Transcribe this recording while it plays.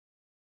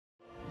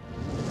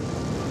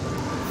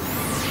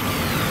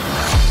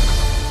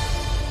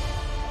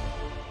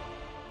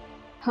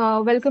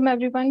Welcome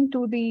everyone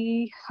to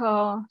the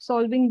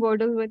Solving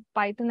Wordle with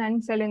Python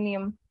and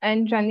Selenium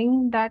and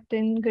running that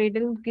in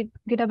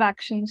GitHub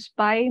Actions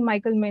by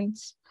Michael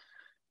Mintz.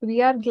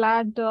 We are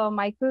glad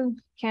Michael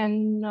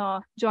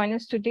can join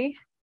us today.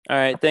 All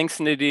right, thanks,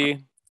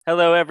 Nidhi.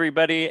 Hello,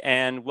 everybody,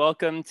 and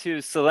welcome to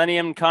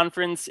Selenium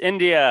Conference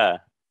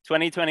India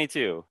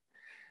 2022.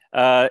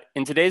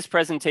 In today's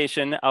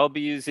presentation, I'll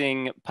be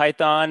using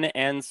Python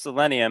and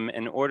Selenium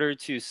in order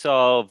to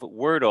solve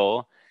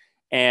Wordle.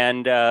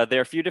 And there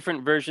are a few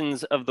different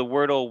versions of the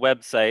Wordle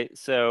website.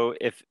 So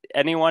if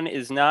anyone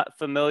is not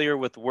familiar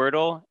with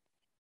Wordle,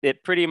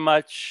 it pretty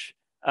much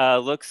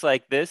looks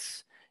like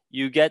this.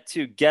 You get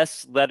to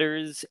guess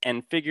letters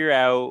and figure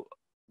out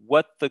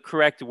what the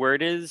correct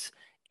word is.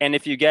 And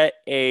if you get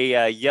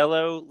a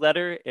yellow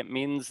letter, it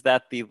means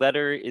that the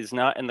letter is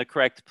not in the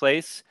correct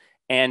place.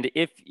 And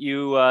if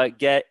you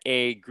get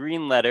a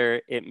green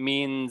letter, it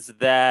means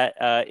that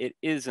it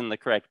is in the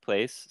correct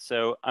place.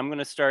 So I'm going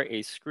to start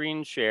a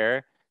screen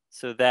share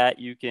so that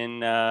you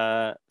can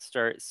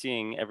start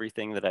seeing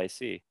everything that I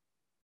see.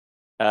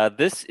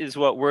 This is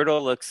what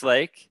Wordle looks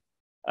like.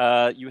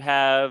 You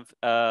have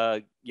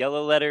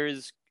yellow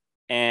letters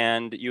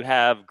and you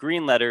have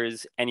green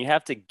letters, and you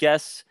have to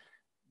guess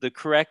the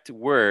correct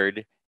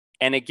word,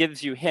 and it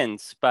gives you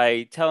hints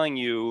by telling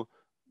you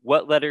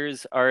what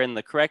letters are in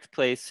the correct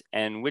place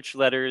and which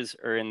letters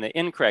are in the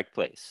incorrect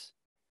place.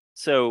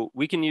 So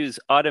we can use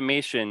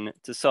automation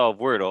to solve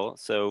Wordle.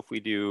 So if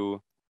we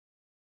do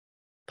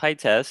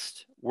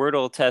pytest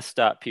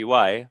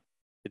wordle-test.py,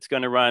 it's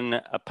going to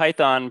run a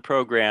Python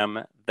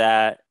program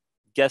that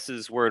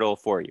guesses Wordle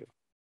for you.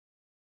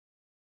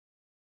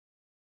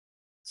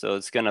 So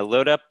it's going to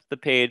load up the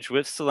page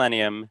with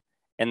Selenium,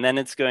 and then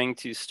it's going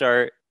to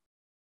start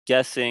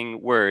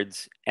guessing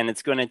words, and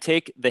it's going to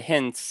take the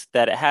hints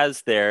that it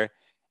has there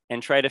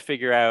and try to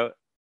figure out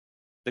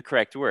the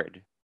correct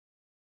word.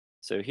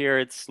 So here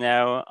it's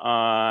now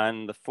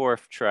on the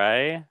 4th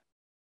try.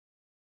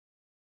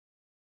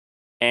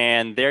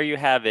 And there you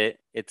have it.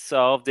 It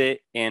solved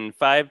it in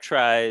 5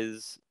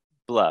 tries,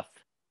 bluff.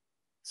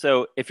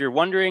 So if you're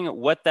wondering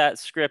what that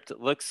script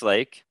looks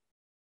like,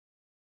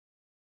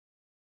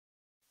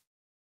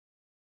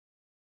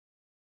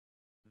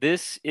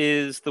 this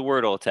is the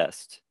Wordle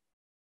test.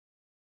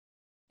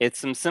 It's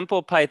some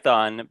simple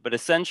Python, but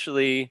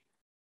essentially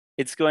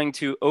it's going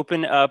to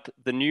open up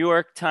the New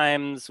York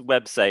Times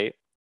website,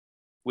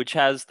 which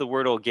has the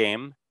Wordle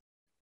game.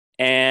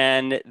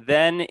 And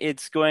then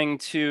it's going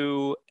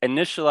to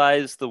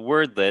initialize the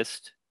word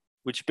list,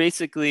 which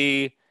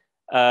basically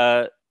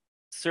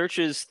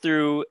searches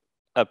through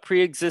a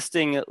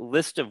pre-existing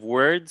list of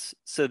words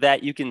so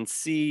that you can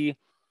see,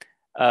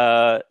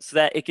 so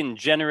that it can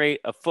generate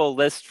a full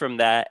list from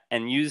that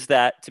and use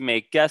that to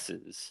make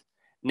guesses.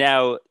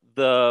 Now,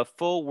 the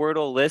full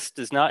Wordle list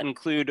does not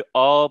include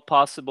all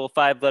possible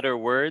 5-letter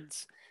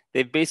words.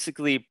 They've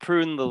basically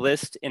pruned the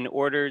list in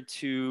order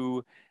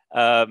to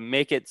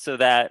make it so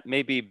that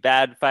maybe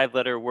bad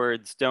 5-letter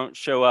words don't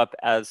show up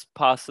as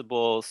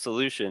possible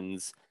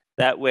solutions.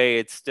 That way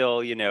it's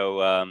still, you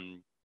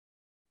know,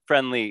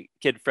 friendly,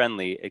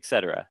 kid-friendly,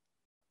 etc.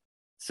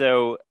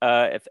 So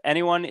if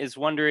anyone is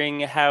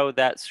wondering how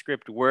that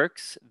script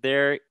works,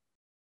 there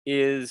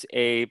is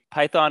a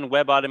Python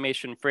web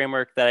automation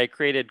framework that I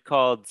created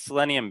called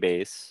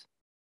SeleniumBase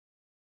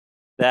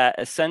that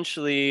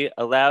essentially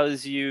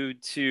allows you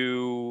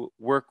to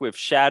work with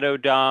Shadow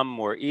DOM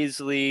more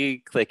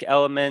easily, click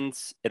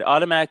elements. It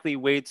automatically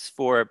waits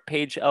for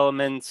page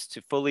elements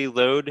to fully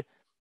load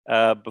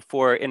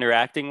before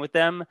interacting with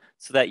them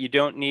so that you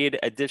don't need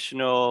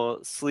additional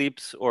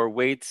sleeps or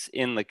waits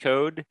in the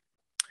code.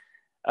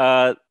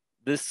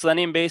 This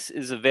SeleniumBase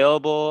is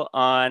available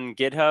on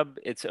GitHub.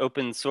 It's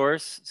open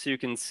source, so you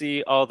can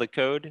see all the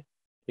code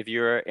if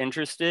you're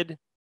interested.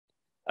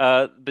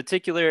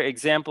 Particular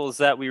examples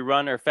that we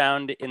run are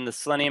found in the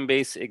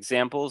SeleniumBase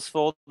examples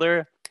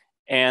folder,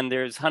 and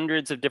there's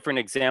hundreds of different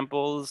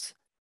examples.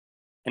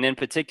 And in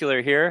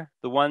particular here,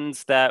 the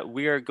ones that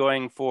we are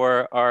going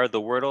for are the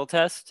Wordle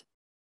test.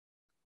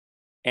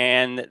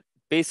 And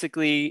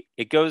basically,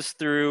 it goes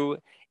through,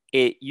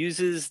 it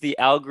uses the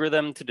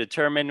algorithm to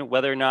determine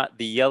whether or not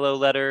the yellow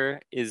letter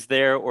is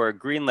there or a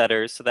green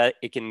letter so that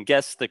it can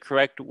guess the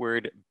correct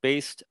word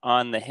based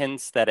on the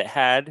hints that it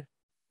had.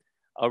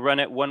 I'll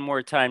run it one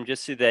more time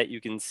just so that you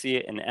can see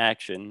it in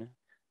action.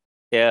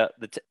 Yeah,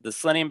 the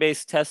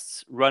SeleniumBase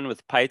tests run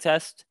with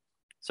pytest.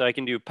 So I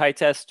can do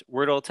pytest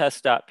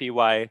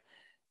wordle-test.py,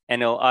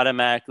 and it'll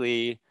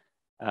automatically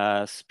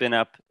spin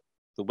up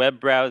the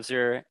web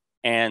browser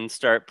and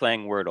start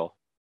playing Wordle.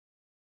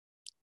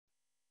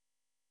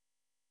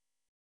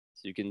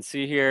 So you can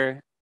see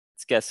here,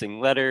 it's guessing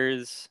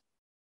letters.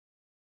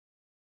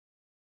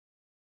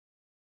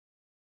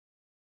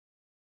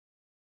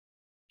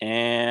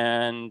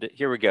 And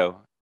here we go.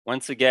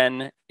 Once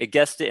again, it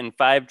guessed it in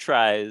 5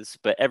 tries,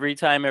 but every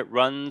time it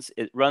runs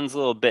a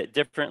little bit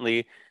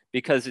differently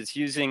because it's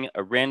using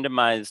a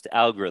randomized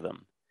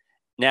algorithm.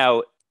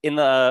 Now,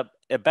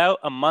 about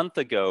a month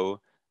ago,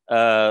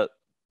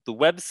 the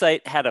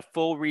website had a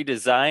full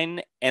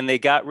redesign and they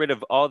got rid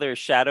of all their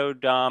shadow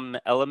DOM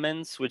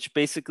elements, which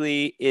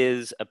basically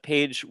is a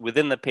page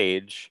within the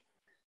page.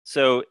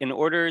 So in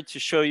order to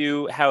show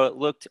you how it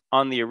looked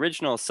on the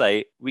original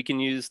site, we can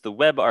use the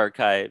web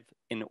archive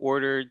in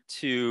order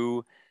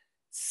to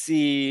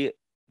see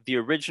the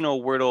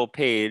original Wordle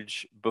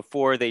page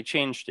before they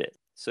changed it.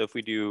 So if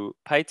we do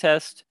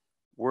pytest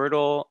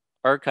Wordle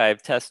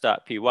archive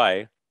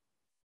test.py,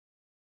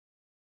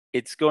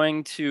 it's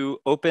going to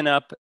open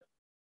up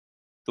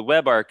the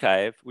web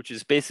archive, which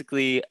is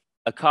basically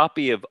a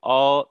copy of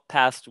all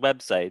past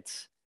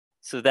websites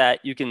so that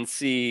you can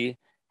see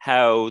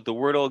how the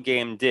Wordle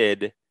game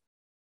did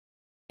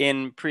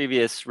in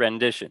previous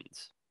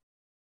renditions.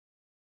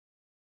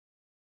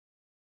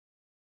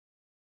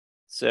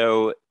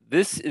 So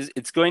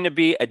it's going to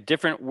be a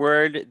different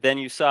word than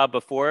you saw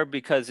before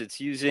because it's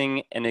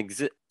using an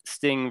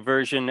existing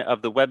version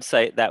of the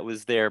website that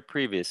was there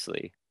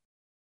previously.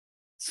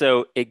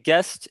 So it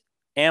guessed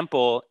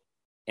ample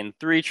in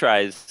 3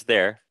 tries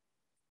there.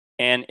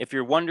 And if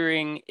you're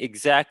wondering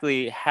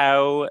exactly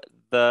how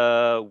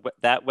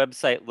that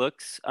website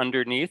looks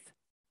underneath,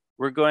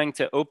 we're going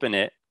to open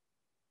it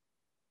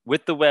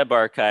with the web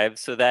archive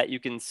so that you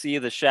can see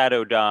the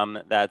shadow DOM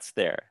that's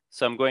there.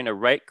 So I'm going to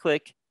right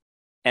click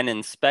and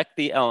inspect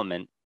the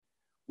element,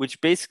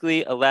 which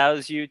basically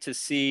allows you to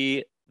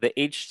see the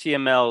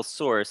HTML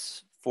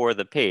source for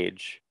the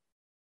page.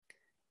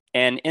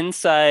 And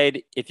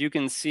inside, if you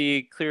can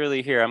see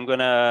clearly here, I'm going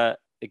to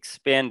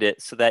expand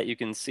it so that you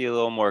can see a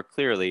little more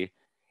clearly.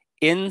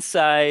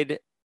 Inside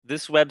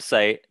this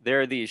website,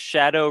 there are these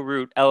shadow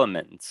root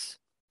elements.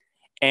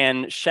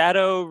 And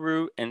shadow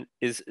root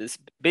is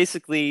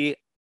basically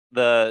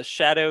the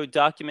shadow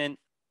document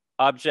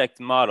object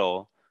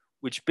model,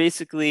 which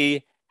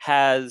basically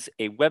has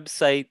a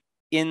website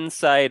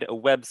inside a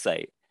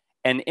website.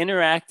 And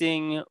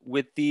interacting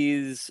with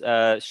these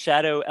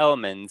shadow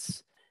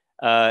elements,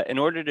 in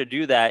order to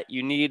do that,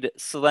 you need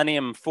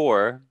Selenium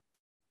 4,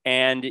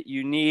 and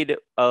you need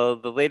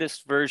the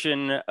latest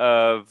version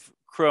of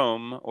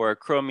Chrome or a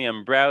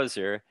Chromium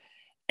browser.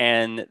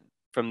 And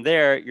from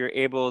there, you're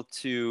able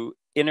to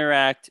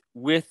interact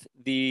with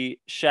the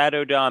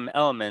shadow DOM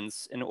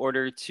elements in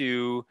order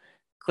to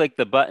click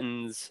the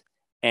buttons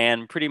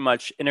and pretty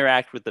much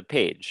interact with the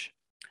page.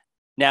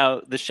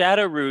 Now, the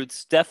shadow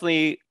roots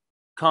definitely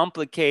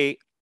complicate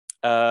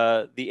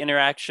the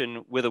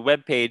interaction with a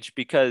web page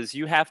because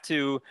you have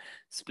to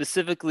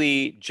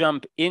specifically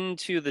jump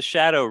into the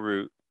shadow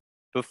root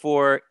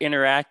before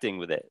interacting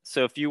with it.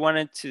 So if you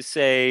wanted to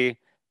say,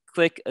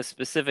 click a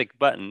specific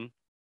button,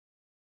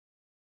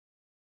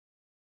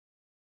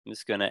 I'm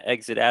just going to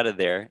exit out of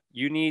there.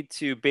 You need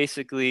to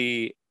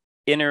basically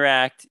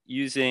interact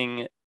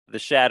using the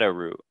shadow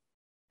root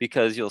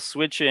because you'll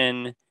switch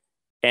in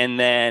and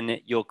then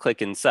you'll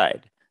click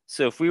inside.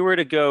 So if we were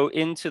to go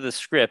into the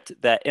script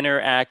that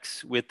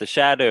interacts with the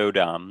shadow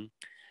DOM,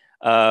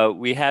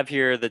 we have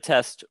here the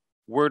test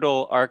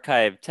Wordle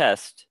archive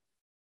test.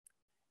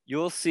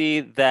 You'll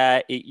see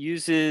that it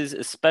uses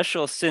a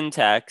special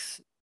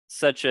syntax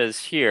such as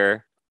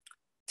here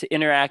to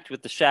interact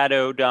with the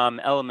shadow DOM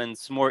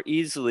elements more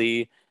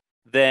easily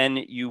than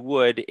you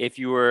would if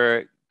you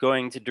were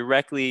going to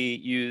directly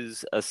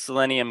use a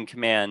Selenium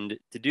command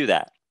to do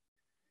that.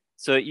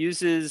 So it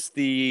uses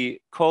the :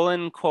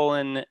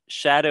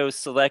 shadow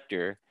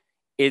selector.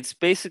 It's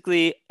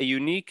basically a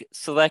unique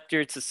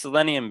selector to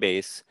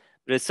SeleniumBase,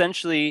 but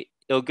essentially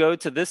it'll go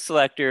to this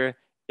selector,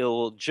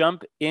 it'll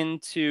jump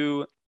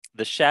into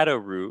the shadow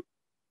root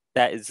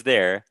that is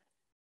there,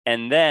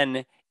 and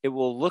then it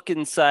will look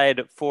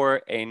inside for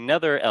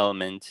another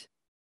element,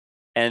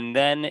 and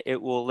then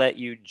it will let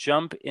you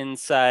jump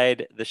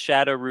inside the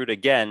shadow root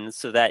again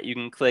so that you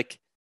can click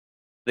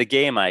the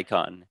game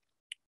icon.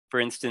 For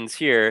instance,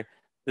 here,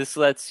 this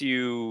lets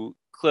you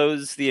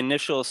close the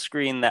initial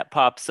screen that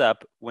pops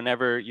up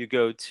whenever you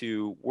go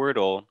to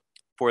Wordle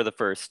for the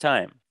first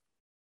time.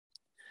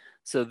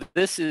 So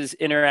this is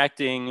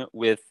interacting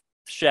with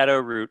shadow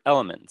root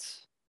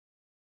elements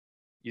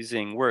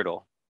using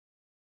Wordle.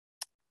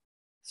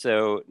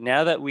 So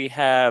now that we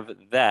have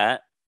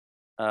that,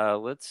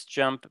 let's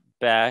jump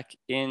back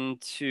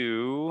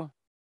into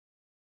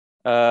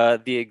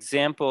the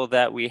example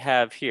that we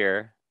have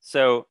here.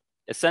 So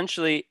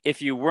essentially,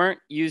 if you weren't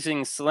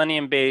using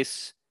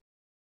SeleniumBase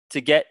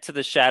to get to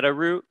the shadow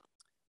root,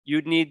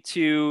 you'd need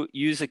to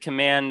use a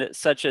command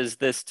such as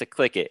this to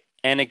click it.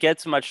 And it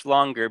gets much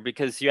longer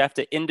because you have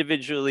to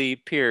individually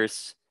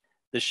pierce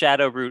the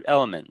shadow root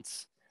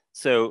elements.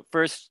 So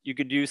first, you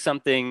could do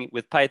something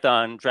with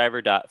Python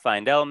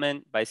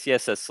driver.findElement by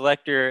CSS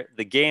selector,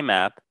 the game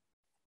app,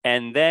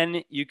 and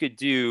then you could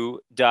do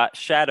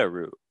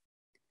 .shadowRoot.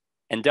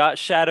 And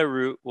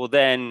 .shadowRoot will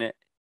then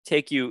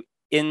take you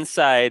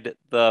inside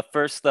the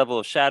first level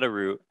of shadow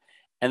root.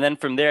 And then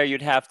from there,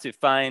 you'd have to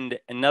find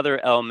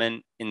another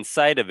element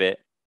inside of it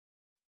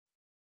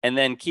and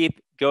then keep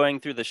going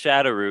through the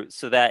shadow root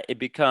so that it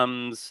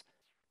becomes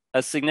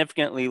a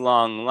significantly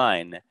long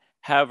line.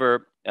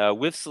 However,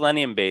 with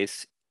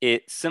SeleniumBase,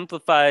 it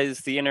simplifies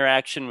the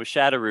interaction with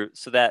Shadowroot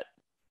so that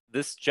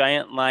this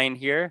giant line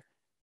here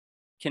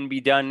can be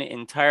done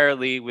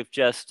entirely with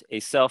just a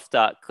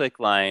self.click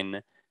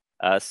line,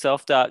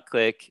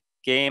 self.click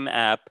game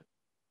app,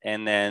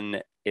 and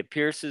then it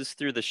pierces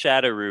through the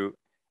Shadowroot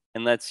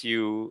and lets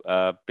you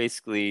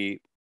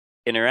basically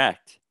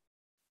interact.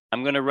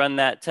 I'm going to run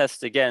that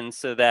test again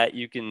so that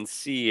you can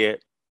see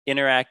it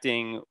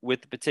interacting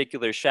with the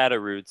particular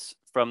Shadowroots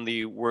from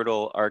the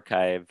Wordle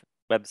archive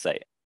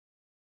website.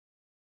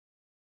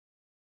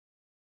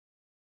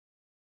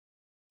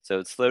 So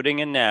it's loading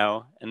in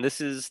now, and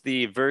this is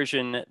the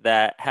version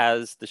that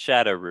has the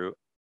Shadowroot.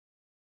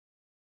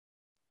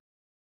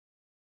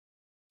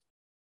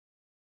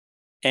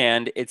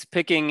 And it's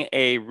picking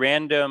a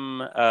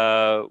random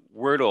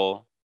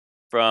Wordle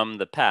from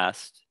the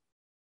past.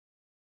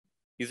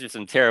 These are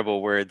some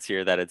terrible words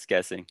here that it's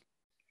guessing.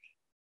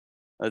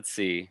 Let's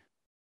see.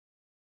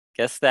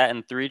 Guess that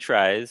in 3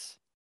 tries.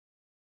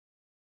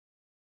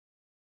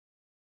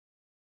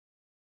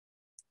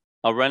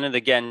 I'll run it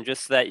again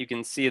just so that you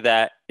can see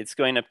that it's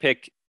going to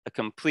pick a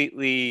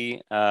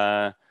completely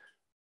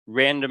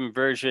random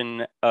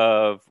version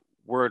of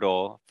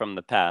Wordle from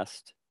the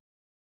past.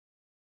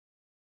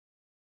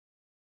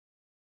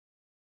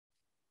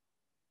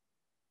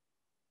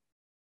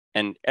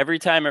 And every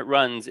time it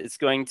runs, it's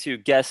going to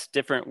guess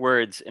different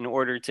words in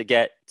order to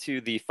get to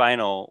the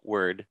final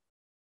word.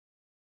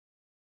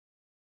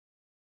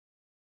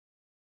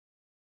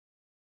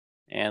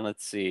 And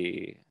let's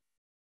see.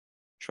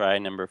 Try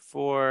number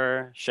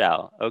 4,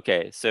 shall.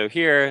 Okay, so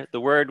here the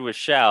word was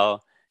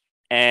shall,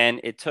 and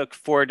it took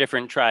 4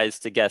 different tries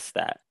to guess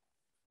that.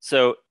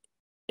 So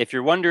if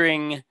you're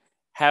wondering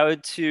how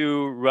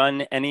to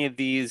run any of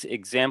these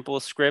example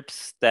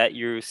scripts that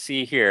you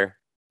see here,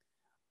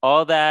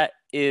 all that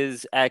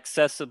is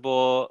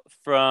accessible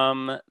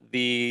from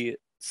the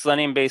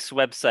SeleniumBase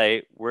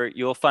website, where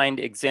you'll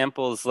find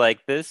examples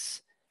like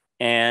this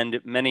and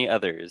many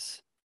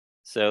others.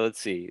 So let's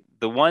see.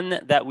 The one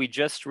that we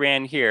just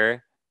ran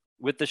here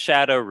with the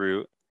shadow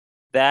root,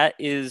 that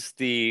is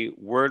the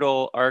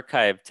Wordle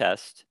archive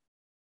test.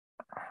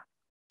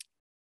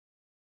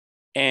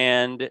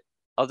 And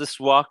I'll just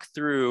walk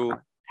through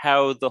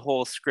how the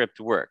whole script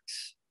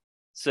works.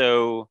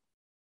 So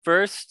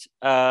first,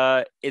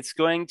 it's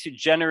going to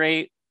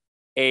generate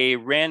a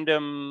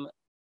random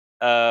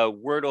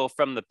Wordle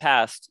from the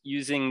past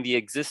using the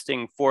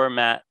existing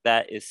format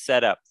that is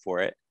set up for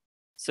it.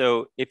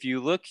 So if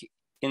you look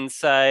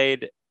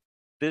inside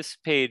this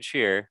page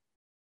here,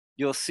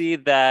 you'll see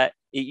that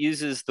it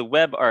uses the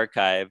web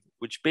archive,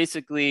 which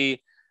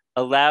basically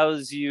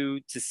allows you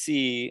to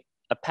see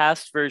a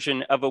past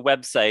version of a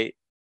website.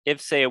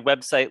 If, say, a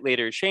website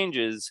later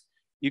changes,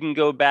 you can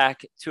go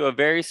back to a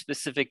very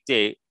specific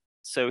date.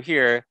 So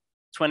here,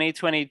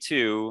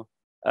 2022,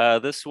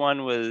 this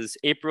one was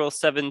April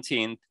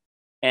 17th,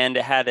 and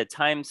it had a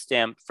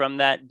timestamp from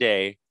that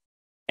day,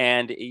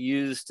 and it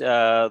used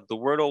the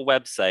Wordle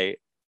website.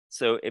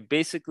 So it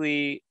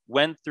basically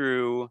went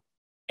through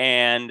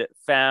and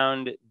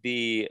found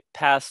the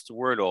past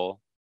Wordle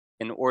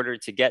in order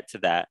to get to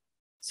that.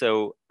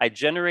 So I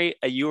generate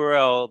a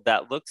URL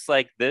that looks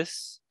like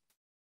this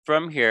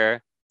from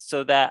here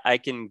so that I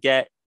can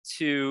get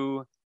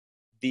to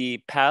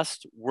the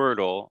past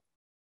Wordle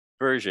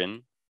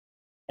version.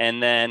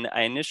 And then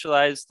I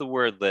initialize the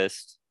word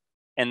list.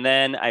 And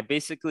then I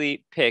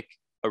basically pick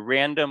a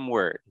random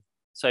word.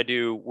 So I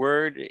do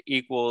word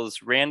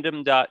equals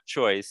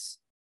random.choice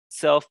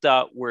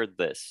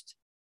self.wordList.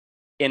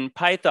 In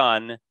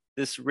Python,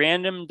 this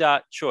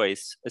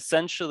random.choice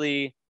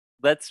essentially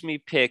lets me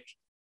pick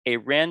a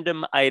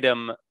random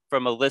item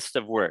from a list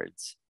of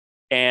words.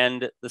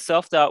 And the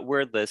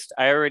self.wordList,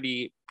 I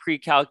already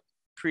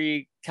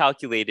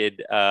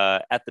pre-calculated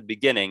at the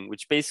beginning,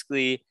 which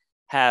basically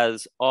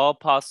has all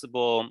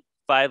possible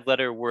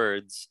 5-letter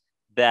words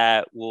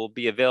that will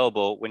be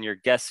available when you're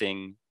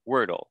guessing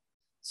Wordle.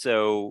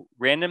 So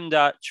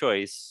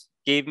random.choice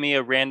gave me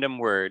a random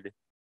word.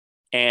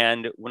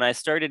 And when I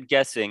started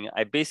guessing,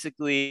 I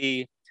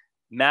basically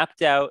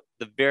mapped out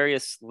the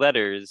various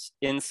letters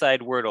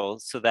inside Wordle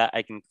so that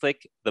I can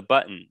click the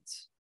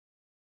buttons.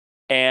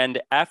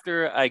 And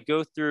after I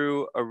go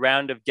through a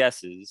round of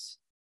guesses,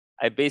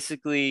 I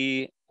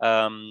basically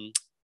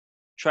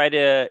try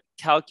to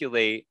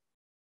calculate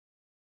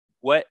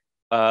what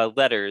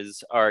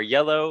letters are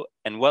yellow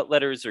and what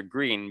letters are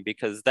green,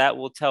 because that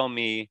will tell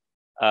me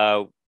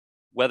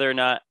whether or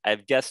not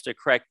I've guessed a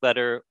correct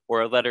letter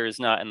or a letter is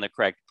not in the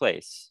correct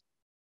place.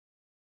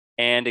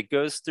 And it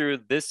goes through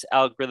this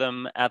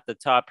algorithm at the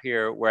top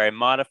here where I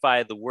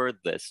modify the word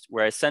list,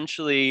 where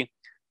essentially,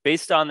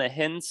 based on the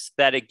hints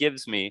that it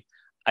gives me,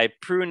 I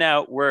prune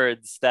out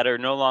words that are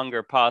no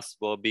longer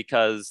possible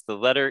because the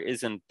letter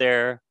isn't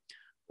there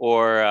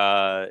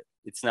or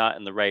it's not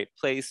in the right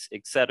place,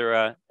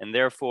 etc. And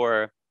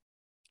therefore,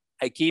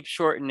 I keep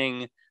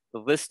shortening the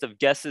list of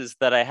guesses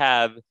that I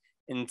have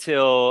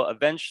until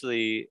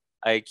eventually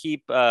I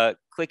keep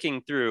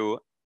clicking through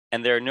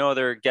and there are no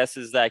other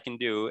guesses that I can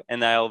do,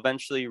 and I'll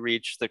eventually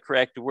reach the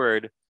correct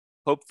word,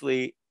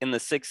 hopefully in the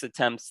 6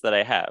 attempts that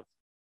I have.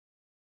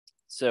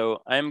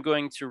 So I'm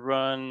going to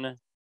run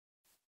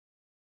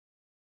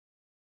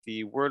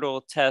the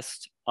Wordle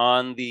test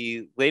on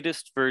the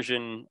latest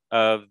version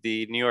of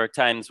the New York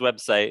Times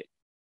website,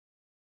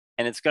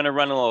 and it's going to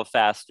run a little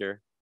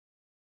faster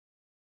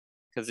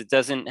because it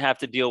doesn't have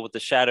to deal with the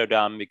shadow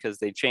DOM because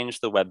they changed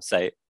the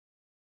website.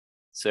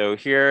 So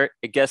here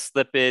it guessed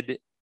lipid.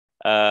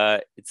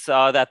 It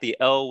saw that the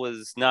L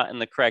was not in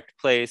the correct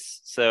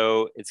place,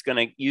 so it's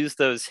going to use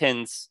those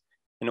hints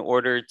in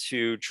order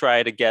to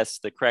try to guess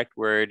the correct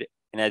word.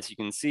 And as you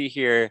can see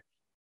here,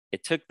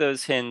 it took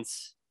those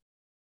hints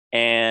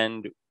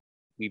and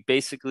we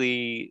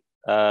basically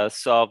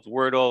solved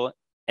Wordle,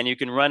 and you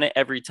can run it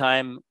every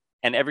time.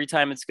 And every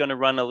time it's going to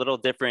run a little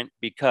different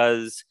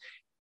because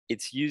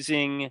it's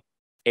using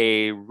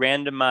a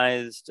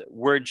randomized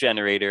word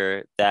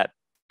generator that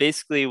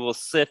basically will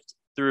sift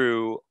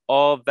through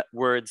all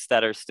words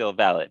that are still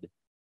valid.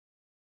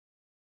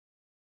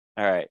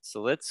 All right,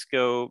 so let's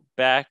go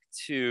back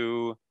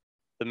to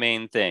the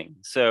main thing.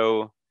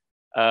 So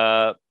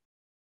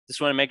just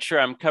want to make sure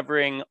I'm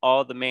covering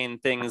all the main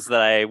things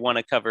that I want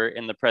to cover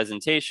in the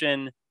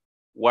presentation.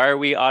 Why are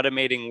we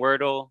automating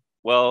Wordle?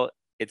 Well,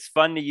 it's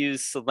fun to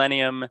use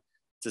Selenium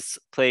to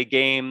play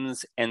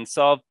games and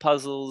solve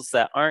puzzles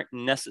that aren't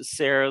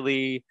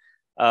necessarily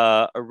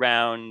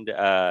around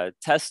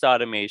test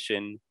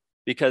automation,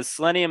 because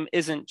Selenium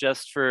isn't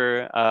just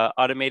for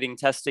automating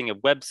testing of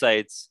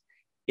websites.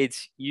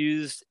 It's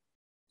used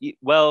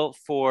well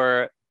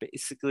for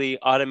basically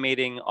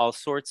automating all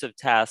sorts of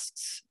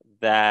tasks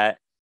that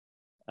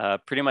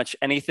pretty much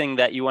anything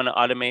that you want to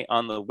automate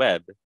on the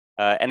web.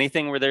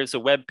 Anything where there's a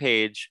web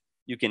page,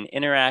 you can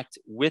interact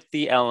with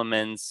the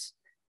elements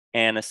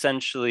and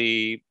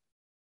essentially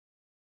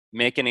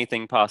make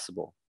anything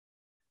possible.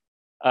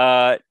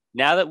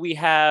 Now that we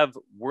have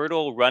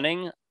Wordle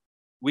running,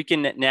 we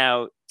can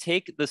now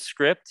take the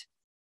script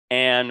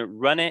and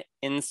run it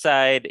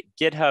inside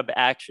GitHub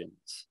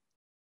Actions.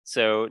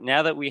 So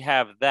now that we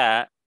have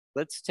that,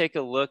 let's take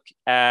a look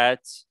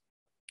at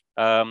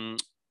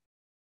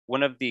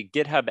one of the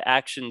GitHub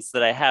actions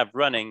that I have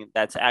running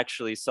that's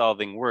actually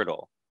solving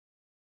Wordle.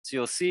 So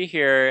you'll see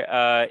here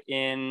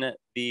in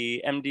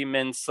the MD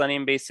Mintz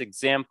SeleniumBase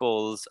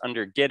examples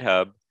under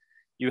GitHub,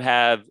 you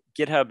have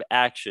GitHub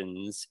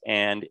Actions.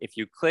 And if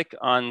you click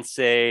on,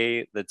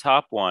 say, the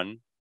top one,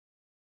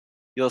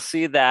 you'll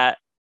see that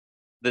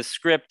the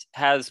script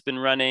has been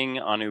running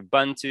on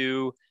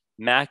Ubuntu,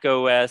 Mac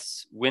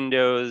OS,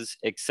 Windows,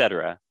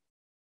 etc.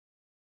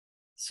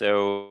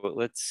 So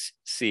let's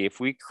see, if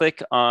we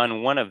click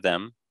on one of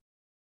them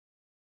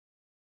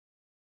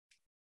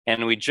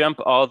and we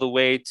jump all the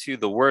way to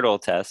the Wordle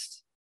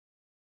test,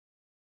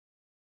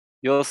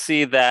 you'll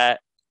see that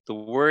the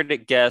word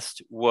it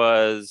guessed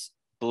was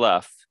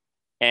bluff,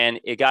 and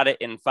it got it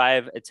in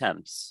 5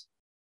 attempts.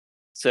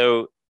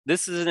 So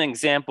this is an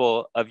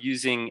example of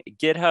using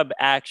GitHub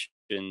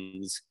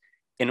Actions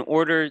in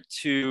order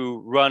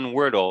to run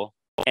Wordle.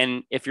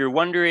 And if you're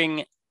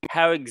wondering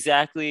how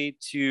exactly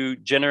to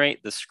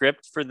generate the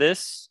script for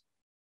this,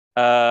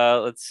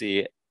 let's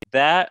see,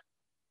 that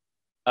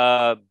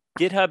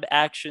GitHub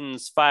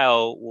Actions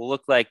file will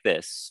look like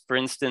this. For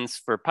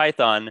instance, for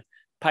Python,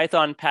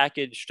 Python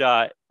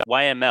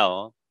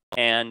package.yml,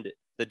 and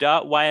the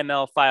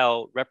 .yml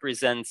file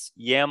represents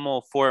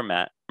YAML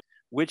format,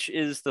 which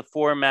is the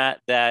format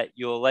that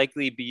you'll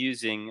likely be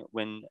using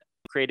when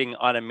creating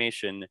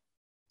automation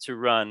to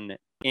run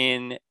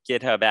in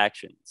GitHub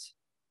Actions.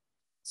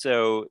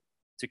 So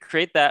to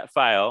create that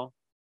file,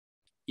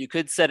 you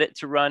could set it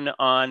to run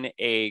on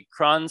a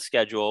cron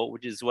schedule,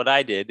 which is what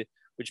I did,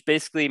 which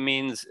basically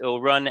means it'll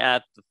run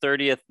at the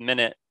 30th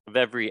minute of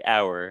every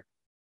hour.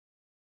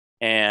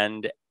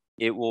 And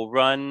it will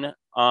run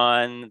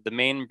on the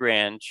main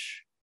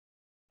branch,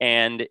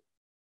 and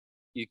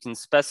you can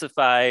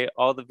specify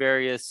all the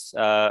various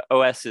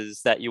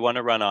OSs that you want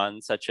to run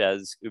on, such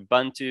as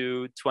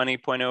Ubuntu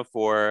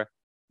 20.04,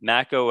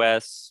 Mac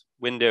OS,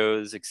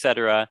 Windows,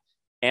 etc.,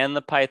 and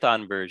the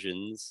Python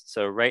versions.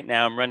 So right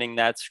now I'm running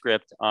that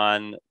script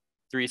on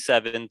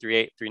 3.7,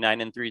 3.8,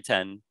 3.9, and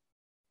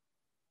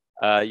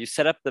 3.10. You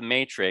set up the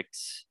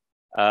matrix.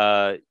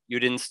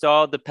 You'd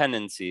install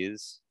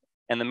dependencies.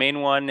 And the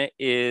main one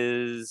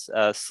is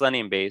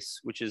SeleniumBase,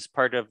 which is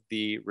part of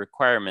the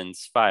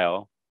requirements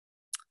file.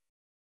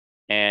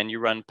 And you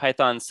run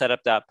python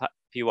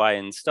setup.py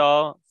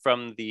install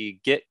from the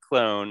git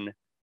clone.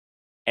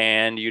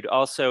 And you'd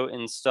also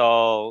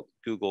install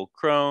Google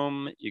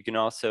Chrome. You can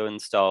also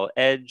install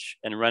Edge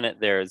and run it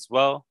there as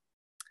well.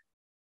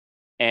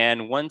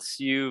 And once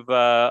you've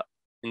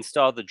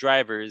installed the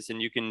drivers,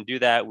 and you can do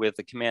that with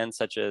a command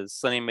such as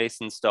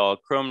SeleniumBase install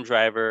Chrome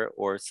driver,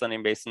 or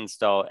SeleniumBase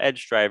install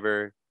Edge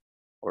driver,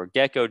 or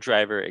Gecko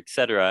driver,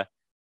 etc.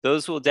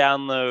 Those will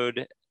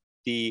download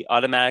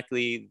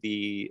automatically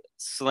the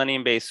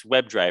SeleniumBase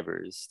web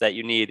drivers that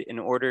you need in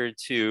order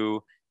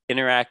to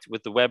interact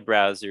with the web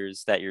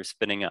browsers that you're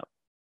spinning up.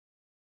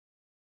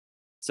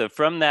 So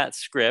from that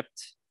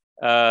script,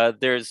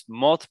 there's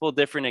multiple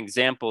different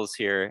examples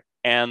here,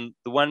 And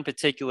the one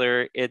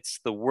particular, it's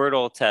the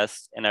Wordle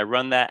test, and I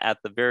run that at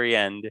the very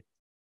end.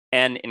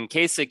 And in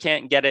case it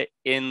can't get it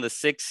in the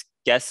 6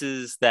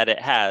 guesses that it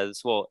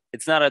has, well,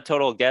 it's not a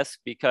total guess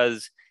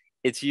because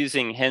it's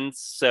using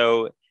hints.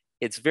 So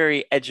it's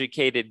very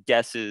educated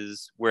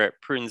guesses where it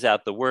prunes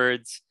out the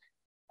words.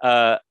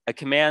 A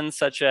command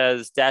such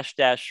as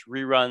 --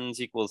 reruns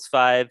equals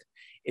 5,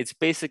 it's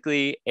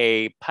basically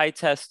a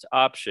pytest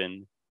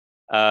option,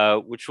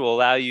 which will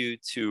allow you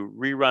to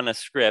rerun a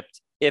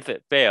script if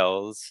it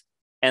fails.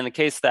 And in the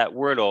case that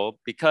Wordle,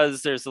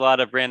 because there's a lot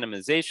of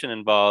randomization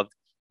involved,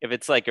 if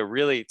it's like a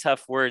really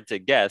tough word to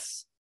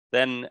guess,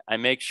 then I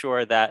make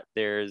sure that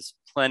there's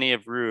plenty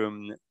of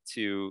room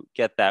to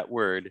get that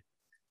word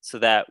so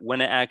that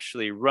when it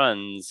actually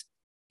runs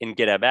in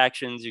GitHub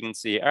Actions, you can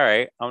see, all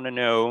right, I want to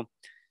know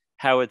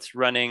how it's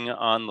running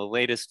on the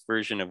latest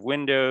version of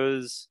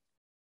Windows,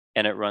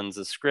 and it runs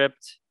a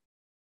script.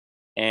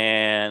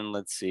 And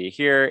let's see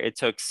here, it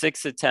took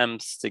 6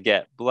 attempts to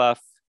get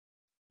bluff,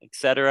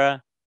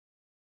 etc.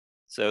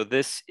 So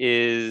this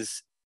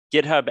is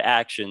GitHub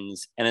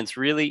Actions, and it's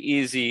really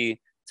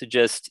easy to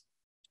just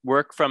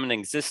work from an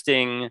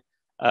existing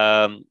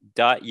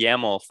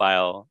 .yaml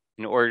file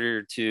in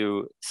order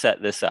to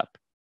set this up.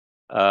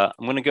 I'm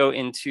going to go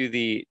into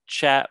the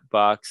chat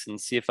box and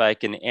see if I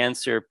can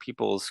answer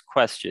people's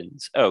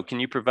questions. Oh, can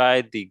you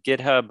provide the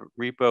GitHub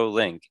repo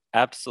link?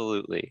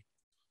 Absolutely.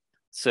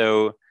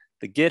 So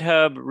the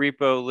GitHub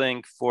repo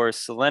link for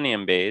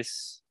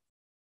SeleniumBase,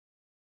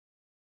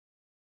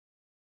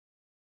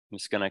 I'm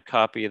just going to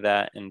copy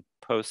that and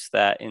post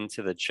that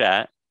into the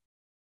chat.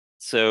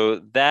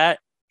 So that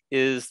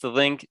is the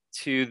link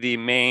to the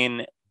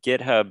main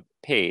GitHub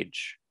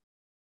page.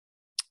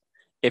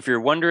 If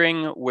you're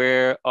wondering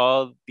where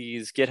all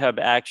these GitHub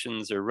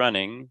actions are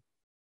running,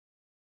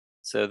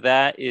 so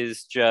that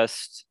is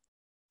just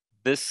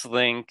this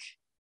link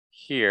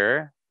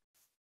here.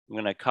 I'm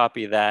going to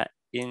copy that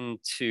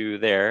into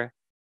there.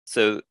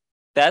 So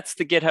that's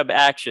the GitHub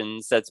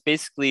actions. That's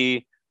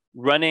basically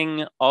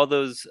running all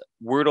those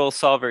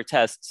Wordle-solver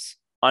tests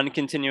on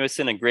continuous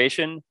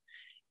integration.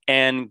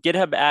 And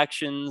GitHub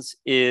Actions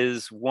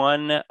is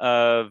one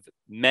of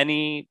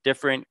many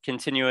different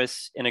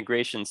continuous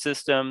integration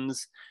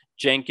systems.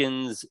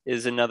 Jenkins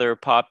is another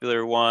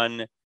popular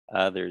one.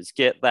 There's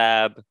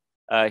GitLab.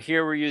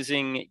 Here we're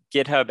using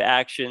GitHub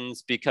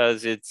Actions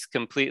because it's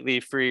completely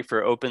free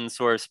for open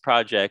source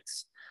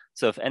projects.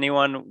 So if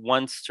anyone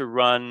wants to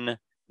run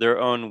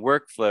their own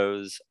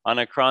workflows on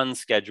a cron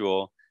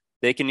schedule,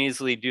 they can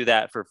easily do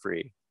that for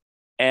free.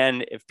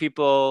 And if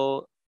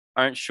people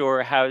aren't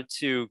sure how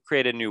to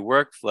create a new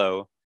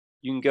workflow,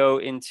 you can go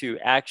into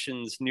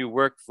Actions New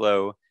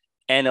Workflow,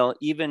 and it'll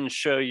even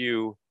show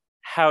you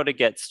how to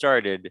get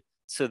started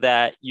so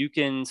that you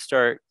can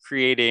start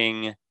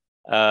creating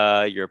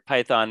your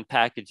Python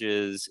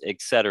packages,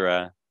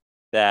 etc.,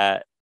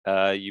 that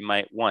you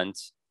might want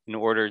in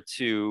order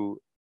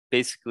to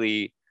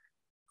basically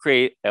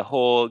create a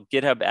whole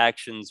GitHub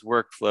Actions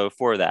workflow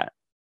for that.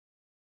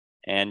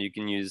 And you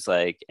can use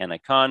like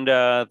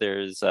Anaconda,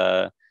 there's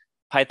a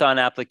Python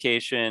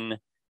application,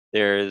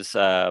 there's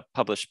a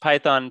published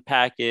Python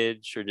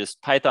package, or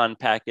just Python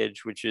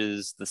package, which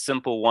is the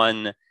simple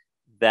one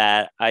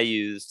that I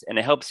used, and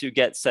it helps you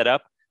get set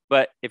up.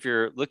 But if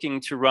you're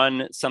looking to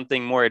run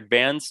something more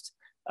advanced,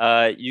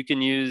 you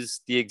can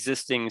use the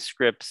existing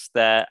scripts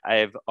that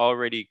I've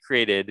already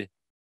created.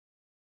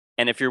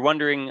 And if you're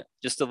wondering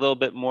just a little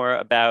bit more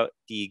about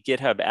the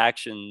GitHub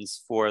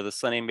actions for the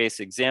SeleniumBase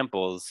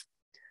examples,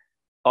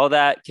 all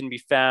that can be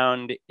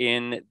found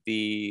in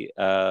the,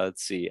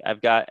 let's see,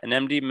 I've got an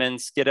MD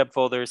Mintz GitHub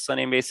folder,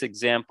 SeleniumBase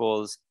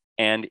examples.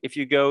 And if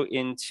you go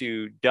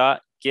into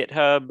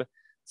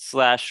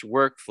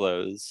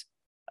 .github/workflows,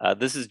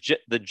 this is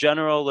the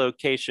general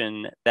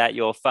location that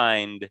you'll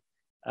find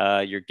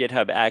your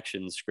GitHub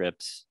action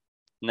scripts.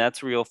 And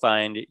that's where you'll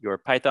find your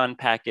Python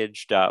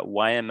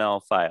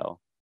package.yml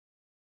file.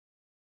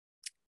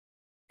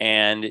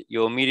 And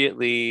you'll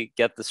immediately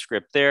get the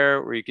script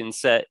there where you can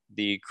set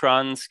the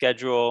cron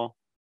schedule,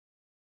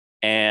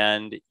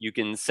 and you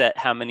can set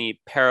how many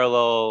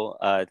parallel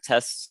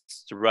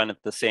tests to run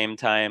at the same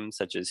time,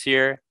 such as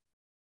here.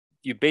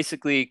 You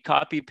basically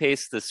copy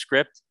paste the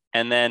script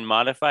and then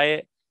modify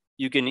it.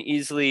 You can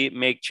easily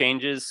make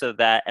changes so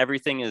that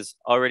everything is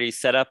already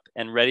set up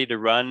and ready to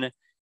run.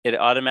 It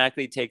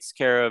automatically takes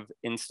care of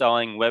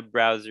installing web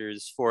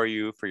browsers for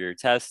you for your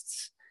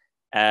tests,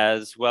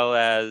 as well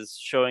as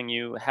showing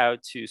you how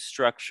to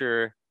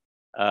structure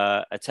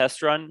a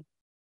test run.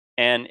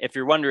 And if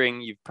you're wondering,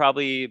 you've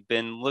probably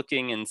been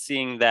looking and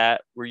seeing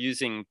that we're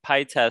using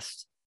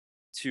pytest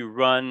to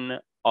run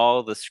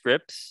all the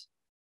scripts.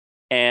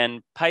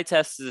 And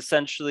pytest is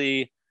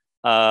essentially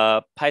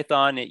a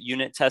Python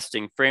unit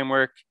testing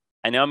framework.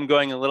 I know I'm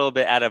going a little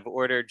bit out of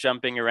order,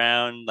 jumping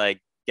around, like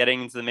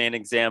getting into the main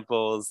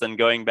examples, then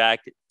going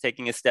back,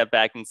 taking a step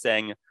back and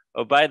saying,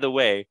 oh, by the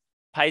way,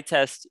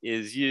 pytest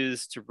is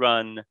used to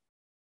run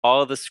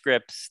all the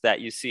scripts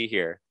that you see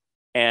here.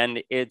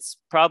 And it's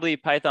probably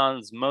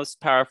Python's most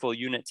powerful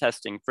unit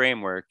testing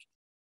framework.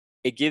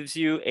 it gives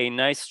you a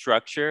nice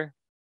structure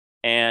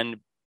and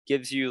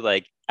gives you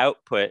like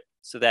output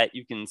so that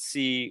you can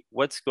see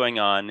what's going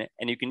on,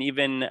 and you can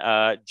even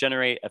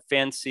generate a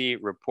fancy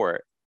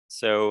report.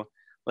 So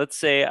let's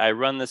say I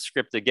run the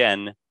script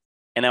again,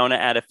 and I want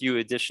to add a few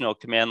additional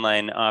command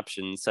line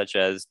options such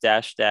as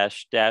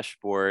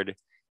 --dashboard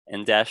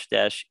and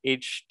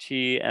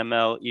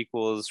 --html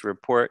equals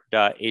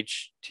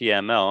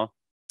report.html.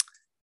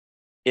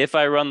 If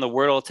I run the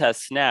Wordle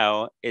test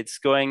now, it's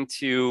going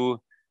to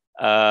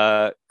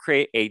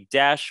create a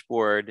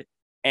dashboard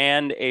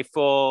and a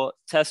full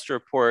test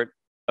report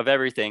of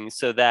everything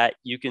so that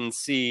you can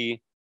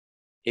see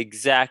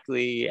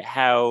exactly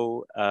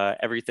how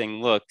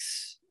everything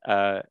looks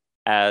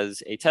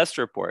as a test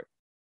report.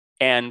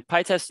 And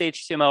pytest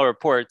HTML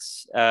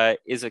reports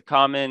is a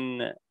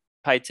common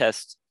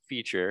pytest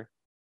feature.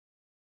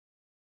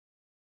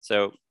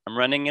 So I'm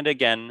running it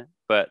again,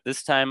 but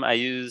this time I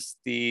use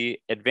the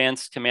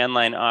advanced command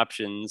line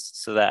options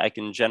so that I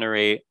can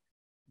generate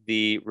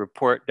the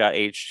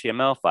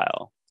report.html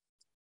file.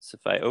 So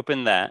if I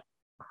open that,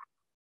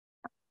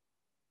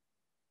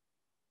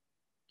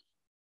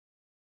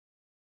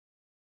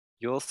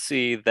 you'll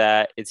see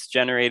that it's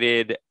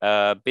generated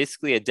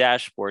basically a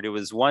dashboard. It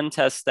was one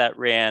test that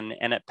ran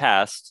and it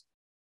passed,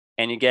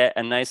 and you get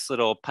a nice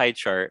little pie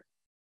chart.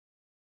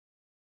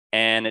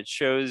 And it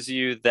shows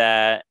you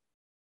that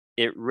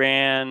it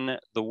ran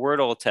the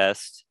Wordle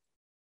test,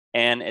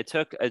 and it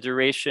took a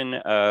duration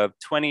of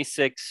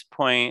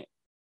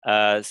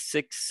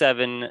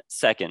 26.67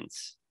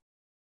 seconds.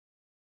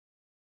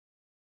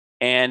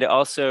 And it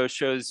also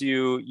shows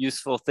you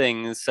useful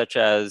things such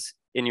as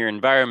in your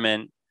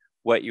environment,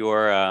 what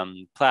your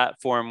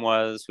platform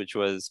was, which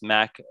was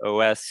Mac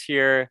OS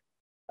here,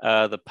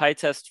 the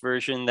pytest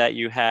version that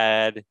you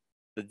had,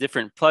 the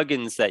different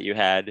plugins that you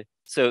had.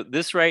 So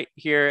this right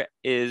here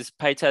is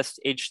pytest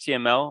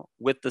HTML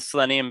with the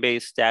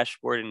SeleniumBase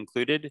dashboard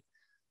included.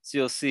 So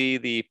you'll see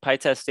the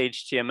pytest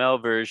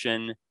HTML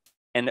version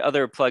and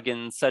other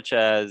plugins such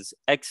as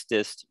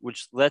xdist,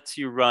 which lets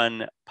you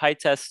run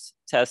pytest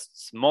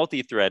tests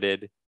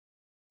multi-threaded.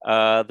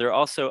 There are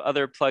also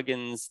other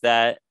plugins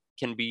that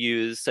can be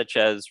used, such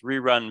as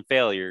rerun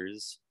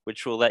failures,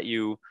 which will let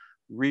you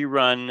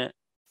rerun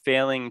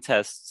failing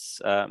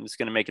tests. I'm just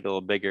going to make it a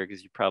little bigger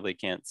because you probably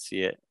can't see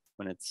it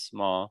when it's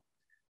small.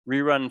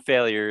 Rerun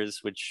failures,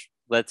 which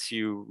lets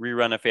you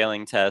rerun a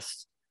failing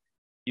test.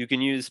 You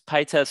can use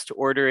pytest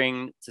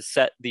ordering to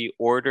set the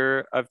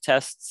order of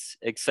tests,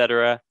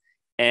 etc.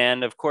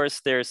 And of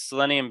course, there's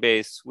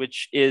SeleniumBase,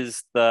 which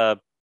is the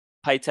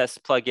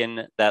pytest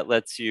plugin that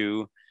lets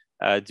you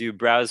do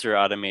browser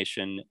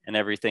automation and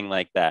everything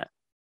like that.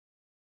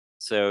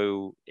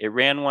 So it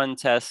ran one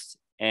test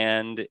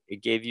and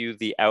it gave you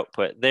the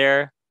output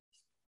there.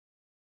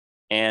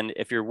 And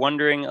if you're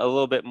wondering a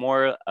little bit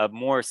more, a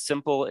more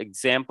simple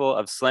example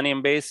of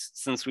SeleniumBase,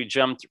 since we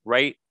jumped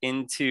right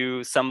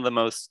into some of the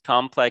most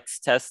complex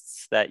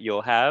tests that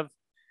you'll have,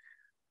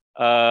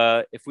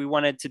 if we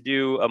wanted to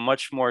do a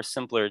much more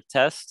simpler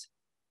test,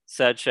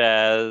 such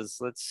as,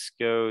 let's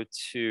go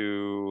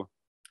to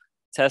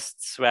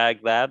Test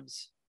Swag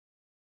Labs.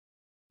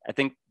 I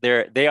think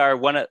they are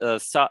one of the,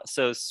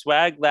 so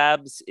Swag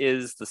Labs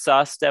is the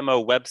sauce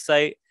demo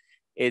website.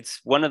 It's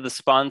one of the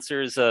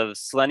sponsors of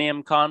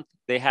Selenium Conf.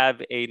 They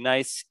have a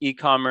nice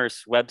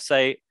e-commerce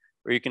website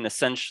where you can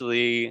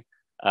essentially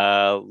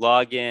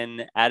log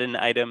in, add an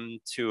item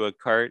to a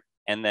cart,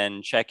 and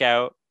then check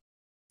out.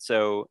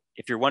 So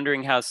if you're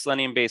wondering how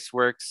SeleniumBase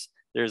works,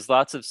 there's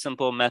lots of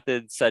simple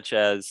methods such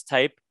as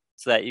type,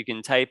 so that you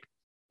can type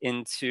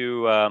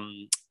into a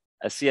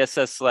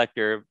CSS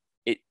selector,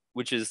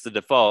 which is the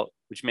default,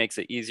 which makes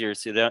it easier.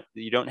 So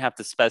you don't have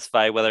to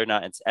specify whether or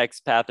not it's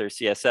XPath or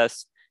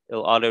CSS.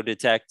 It'll auto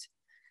detect,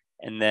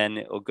 and then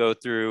it'll go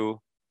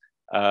through.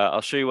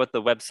 I'll show you what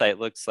the website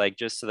looks like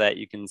just so that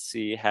you can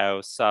see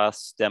how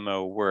sauce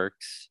demo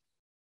works.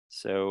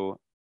 So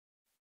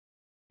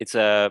it's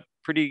a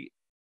pretty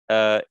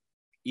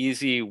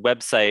easy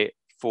website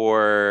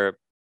for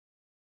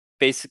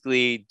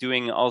basically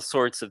doing all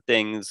sorts of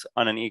things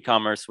on an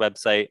e-commerce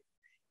website.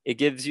 It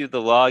gives you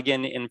the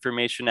login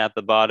information at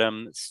the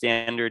bottom,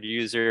 standard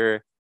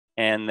user,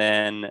 and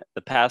then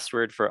the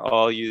password for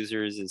all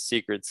users is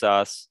secret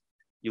sauce.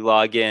 You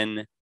log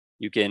in,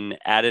 you can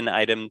add an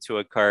item to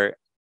a cart.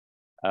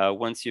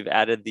 Once you've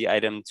added the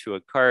item to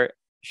a cart,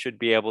 you should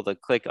be able to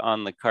click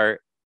on the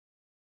cart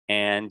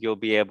and you'll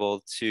be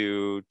able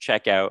to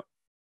check out.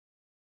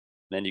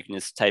 Then you can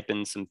just type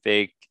in some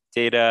fake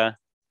data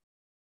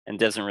and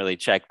doesn't really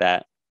check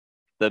that.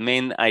 The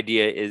main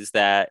idea is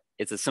that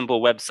it's a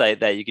simple website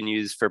that you can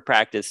use for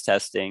practice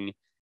testing.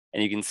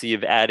 And you can see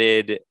you've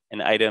added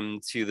an item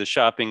to the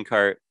shopping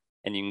cart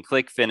and you can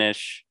click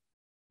finish.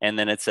 And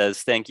then it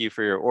says, thank you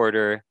for your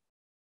order.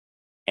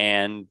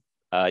 And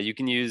you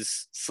can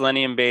use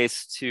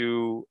SeleniumBase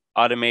to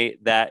automate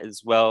that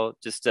as well,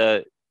 just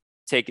to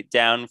take it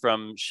down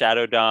from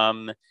Shadow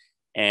DOM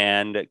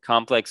and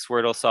complex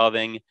Wordle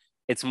solving.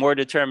 it's more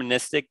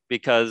deterministic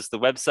because the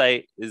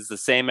website is the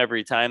same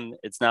every time.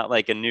 It's not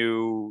like a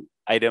new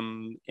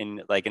item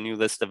in like a new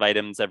list of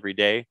items every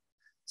day.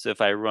 So if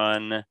I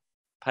run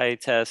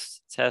pytest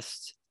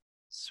test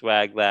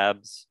swag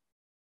labs,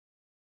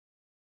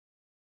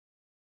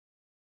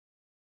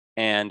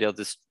 and it'll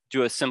just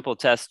do a simple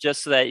test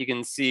just so that you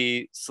can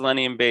see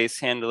SeleniumBase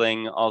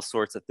handling all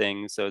sorts of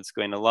things. So it's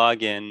going to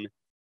log in,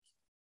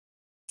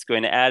 it's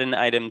going to add an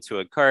item to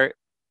a cart,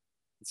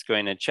 it's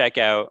going to check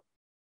out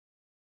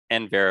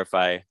and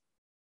verify.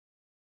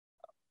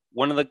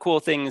 One of the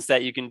cool things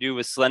that you can do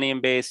with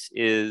SeleniumBase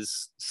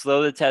is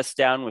slow the test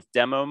down with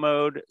demo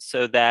mode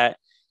so that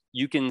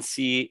you can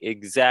see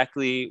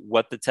exactly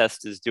what the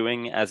test is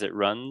doing as it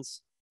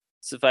runs.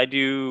 So if I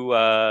do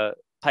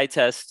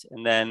pytest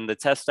and then the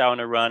test I want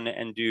to run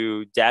and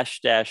do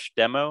 --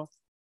 demo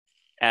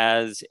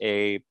as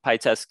a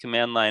pytest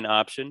command line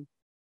option,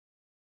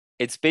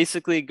 it's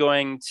basically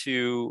going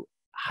to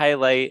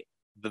highlight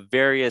the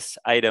various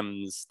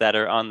items that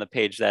are on the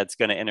page that it's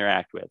going to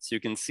interact with. So you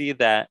can see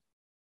that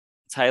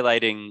it's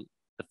highlighting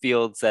the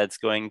fields that it's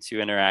going to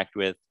interact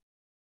with.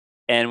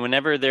 And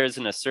whenever there's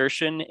an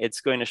assertion, it's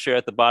going to show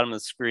at the bottom of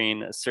the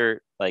screen,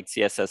 assert like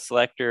CSS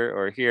selector,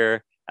 or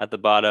here at the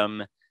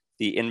bottom,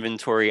 the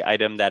inventory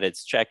item that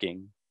it's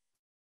checking.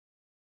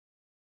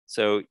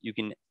 So you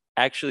can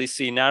actually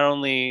see not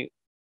only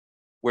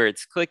where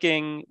it's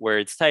clicking, where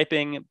it's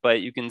typing,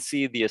 but you can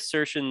see the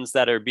assertions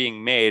that are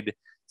being made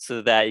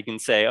so that you can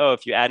say, oh,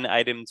 if you add an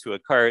item to a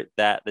cart,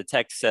 that the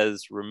text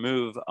says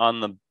remove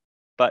on the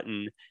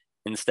button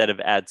instead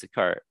of add to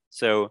cart.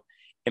 So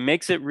it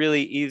makes it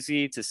really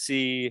easy to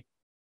see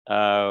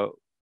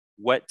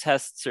what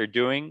tests are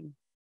doing,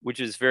 which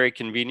is very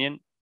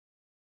convenient.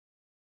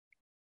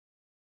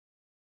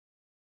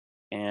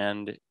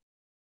 And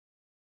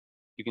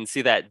you can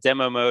see that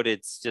demo mode,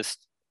 it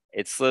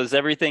slows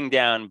everything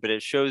down, but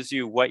it shows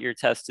you what your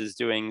test is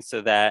doing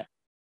so that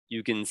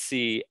you can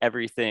see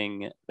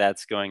everything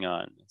that's going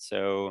on.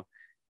 So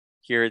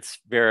here it's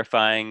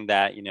verifying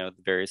that, the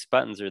various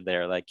buttons are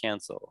there, like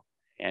cancel.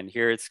 And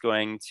here it's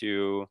going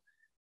to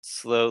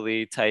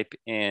slowly type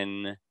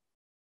in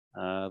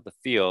the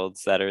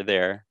fields that are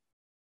there.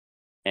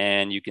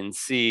 And you can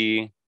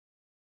see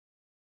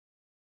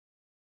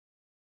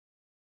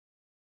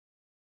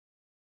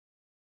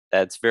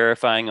that's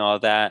verifying all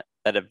that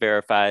it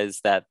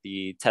verifies that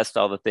the test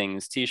all the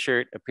things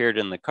t-shirt appeared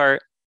in the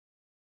cart,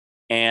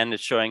 and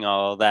it's showing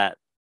all that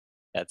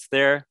that's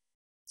there.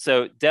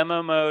 So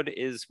demo mode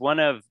is one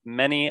of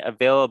many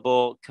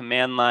available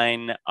command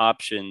line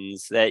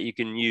options that you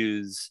can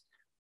use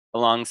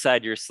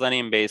alongside your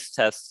Selenium-based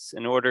tests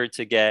in order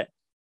to get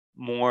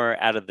more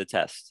out of the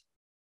test.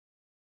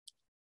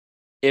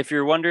 If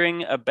you're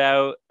wondering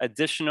about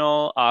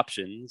additional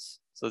options,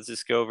 so let's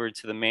just go over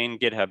to the main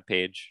GitHub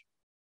page.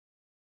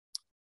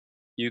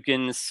 You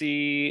can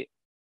see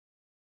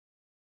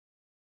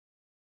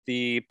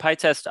the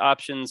pytest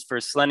options for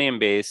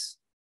SeleniumBase.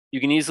 You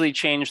can easily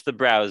change the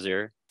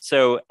browser.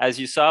 So as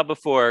you saw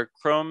before,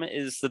 Chrome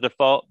is the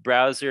default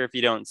browser. If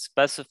you don't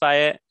specify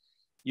it,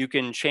 you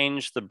can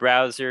change the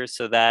browser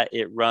so that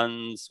it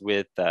runs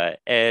with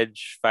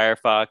Edge,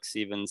 Firefox,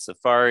 even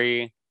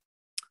Safari.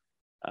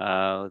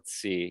 Let's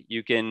see,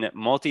 you can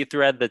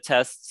multi-thread the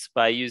tests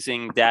by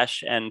using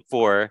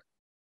 -n4.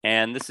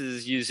 And this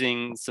is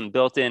using some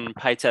built-in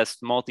pytest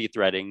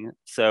multi-threading.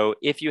 So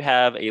if you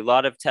have a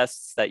lot of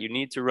tests that you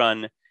need to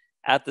run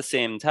at the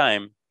same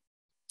time,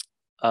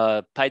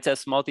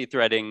 pytest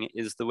multi-threading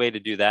is the way to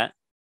do that.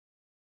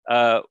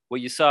 What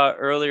you saw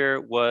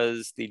earlier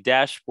was the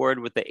dashboard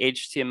with the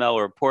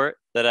HTML report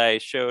that I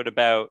showed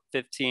about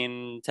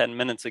 10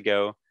 minutes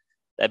ago,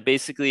 that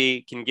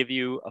basically can give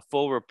you a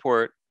full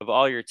report of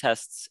all your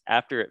tests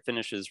after it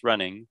finishes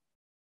running.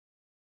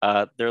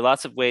 There are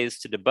lots of ways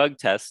to debug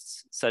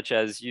tests, such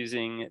as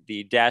using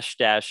the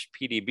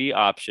 --PDB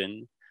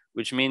option,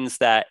 which means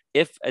that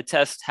if a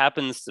test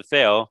happens to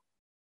fail,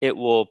 it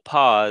will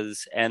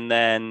pause and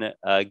then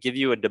give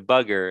you a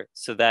debugger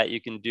so that you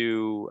can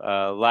do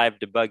live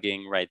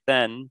debugging right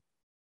then.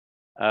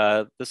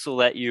 This will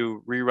let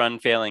you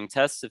rerun failing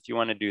tests if you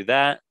want to do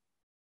that.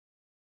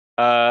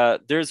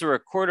 There's a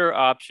recorder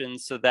option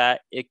so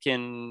that it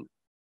can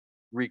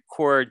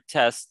record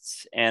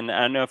tests, and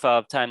I don't know if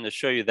I'll have time to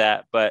show you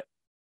that, but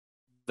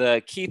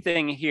the key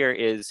thing here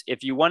is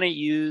if you want to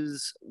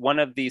use one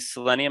of these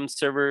Selenium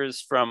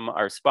servers from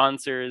our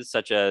sponsors,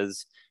 such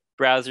as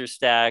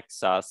BrowserStack,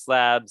 Sauce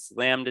Labs,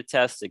 Lambda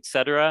Test,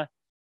 etc.,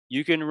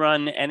 you can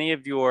run any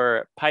of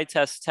your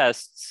pytest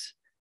tests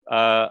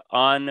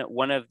on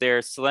one of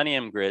their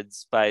Selenium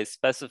grids by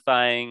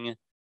specifying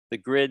the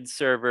grid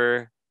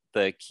server,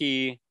 the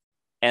key,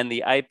 and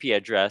the IP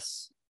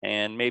address,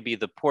 and maybe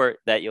the port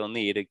that you'll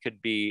need. It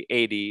could be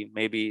 80,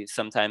 maybe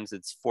sometimes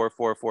it's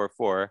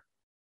 4444.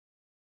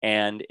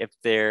 And if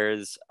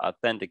there's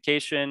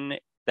authentication,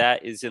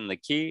 that is in the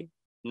key.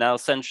 And that'll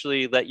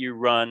essentially let you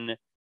run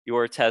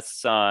your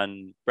tests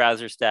on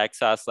BrowserStack,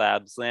 Sauce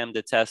Labs,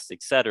 Lambda Test,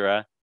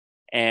 etc.,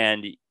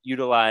 and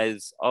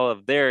utilize all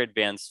of their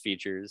advanced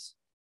features.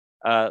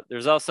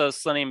 There's also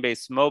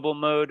SeleniumBase mobile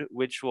mode,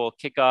 which will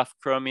kick off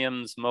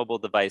Chromium's mobile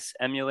device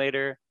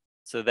emulator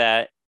so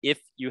that if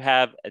you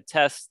have a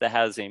test that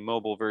has a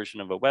mobile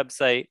version of a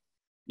website,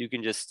 you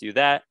can just do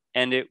that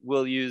and it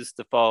will use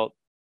default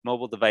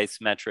mobile device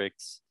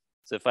metrics.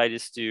 So if I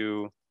just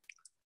do,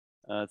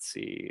 let's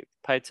see,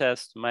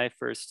 pytest, my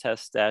first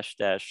test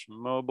 --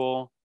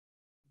 mobile,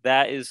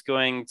 that is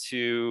going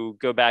to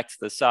go back to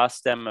the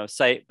sauce demo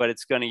site, but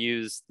it's going to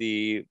use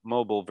the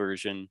mobile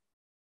version,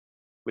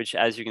 which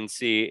as you can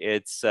see,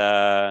 it's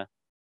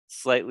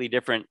slightly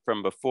different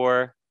from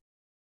before.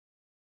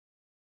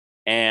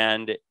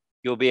 And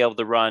you'll be able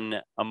to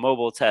run a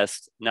mobile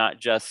test, not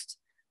just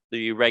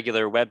the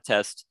regular web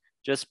test,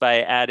 just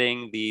by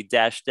adding the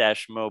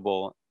 --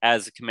 mobile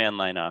as a command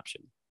line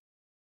option.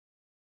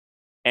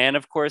 And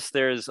of course,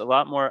 there's a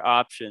lot more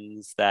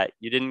options that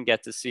you didn't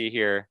get to see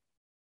here,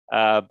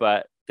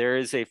 but there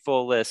is a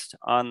full list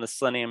on the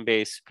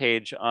SeleniumBase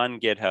page on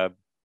GitHub.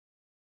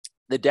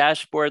 The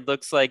dashboard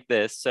looks like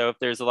this. So if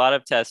there's a lot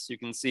of tests, you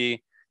can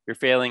see your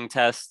failing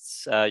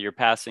tests, your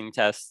passing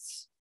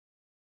tests.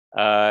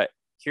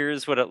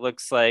 Here's what it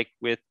looks like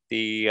with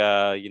the,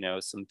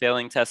 some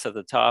failing tests at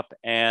the top,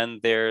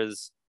 and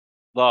there's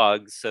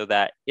logs so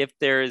that if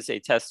there is a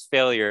test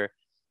failure,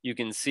 you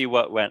can see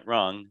what went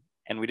wrong.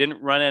 And we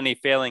didn't run any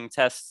failing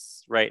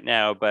tests right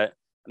now, but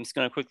I'm just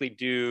going to quickly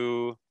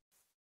do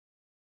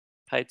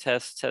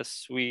pytest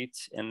test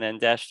suite and then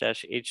 --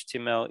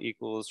 HTML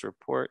equals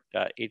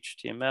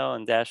report.html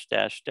and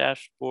 --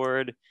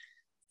 dashboard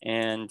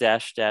and --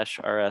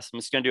 rs. I'm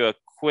just going to do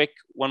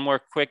one more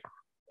quick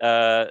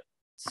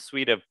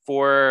suite of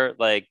 4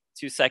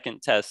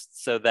 2-second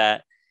tests so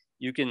that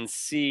you can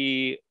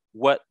see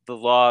what the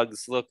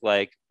logs look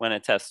like when a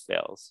test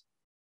fails.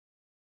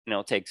 And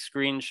it'll take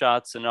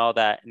screenshots and all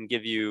that and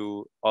give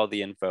you all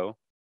the info.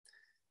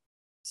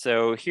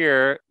 So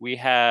here we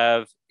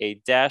have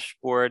a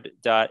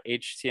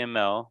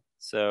dashboard.html.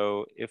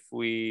 So if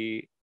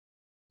we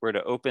were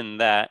to open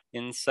that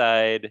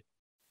inside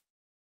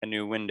a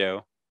new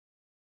window,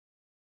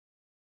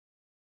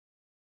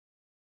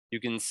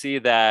 you can see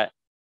that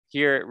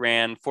here it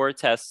ran 4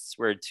 tests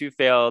where 2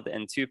 failed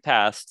and 2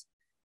 passed.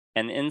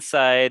 And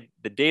inside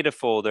the data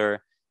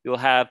folder, you'll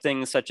have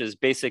things such as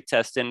basic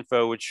test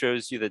info, which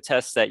shows you the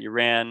tests that you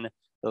ran,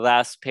 the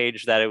last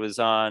page that it was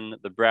on,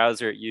 the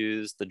browser it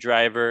used, the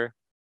driver,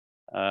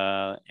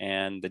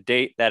 and the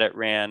date that it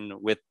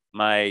ran with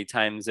my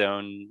time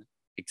zone,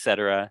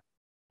 etc.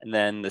 And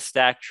then the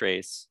stack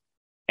trace.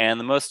 And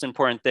the most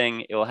important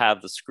thing, it will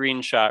have the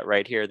screenshot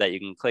right here that you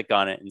can click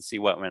on it and see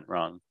what went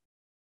wrong.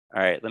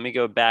 All right, let me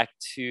go back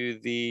to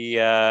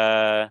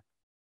the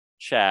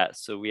chat.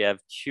 So we have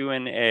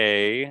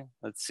Q&A.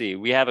 Let's see.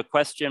 We have a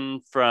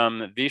question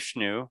from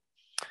Vishnu.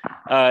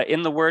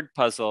 In the word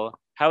puzzle,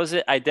 how is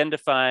it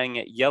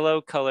identifying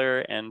yellow color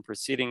and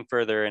proceeding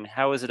further? And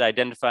how is it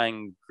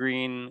identifying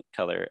green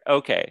color?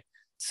 Okay,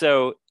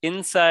 so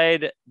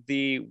inside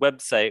the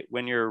website,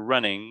 when you're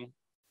running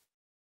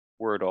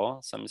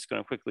Wordle, so I'm just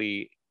going to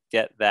quickly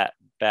get that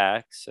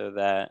back so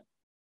that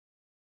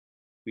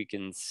we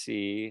can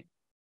see.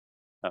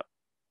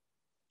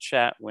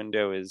 Chat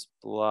window is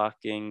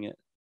blocking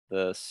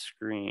the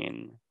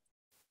screen.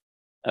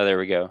 Oh, there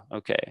we go.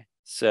 Okay,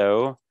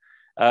 so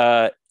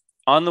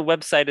on the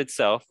website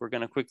itself, I'm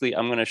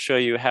going to show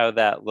you how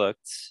that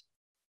looks.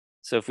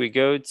 So if we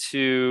go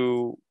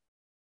to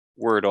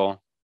Wordle,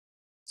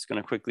 it's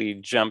going to quickly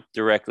jump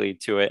directly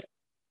to it.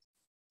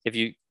 If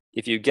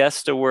you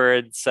guessed a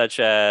word such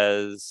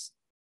as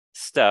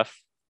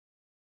stuff,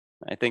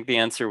 I think the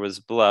answer was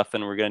bluff,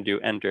 and we're going to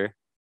do enter.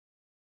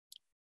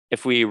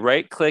 If we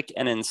right click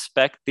and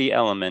inspect the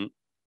element,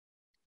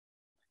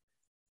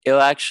 it'll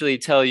actually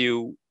tell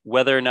you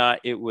whether or not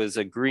it was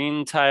a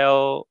green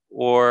tile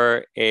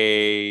or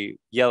a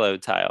yellow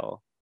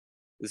tile.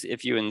 Because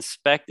if you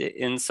inspect it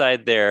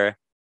inside there,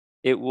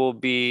 it will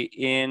be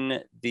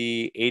in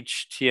the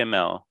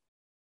HTML.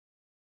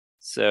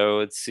 So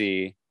let's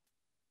see.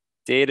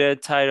 Data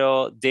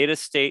title, data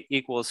state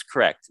equals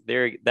correct.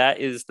 There, that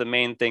is the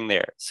main thing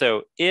there.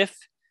 So if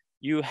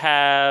you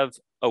have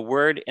a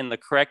word in the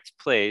correct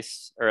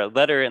place or a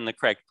letter in the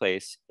correct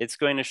place, it's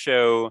going to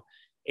show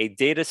a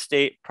data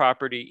state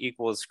property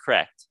equals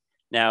correct.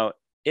 Now,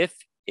 if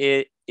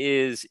it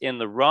is in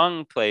the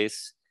wrong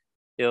place,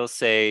 it'll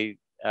say,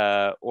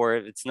 or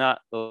if it's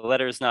not, the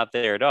letter is not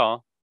there at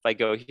all. If I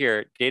go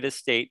here, data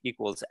state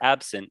equals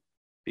absent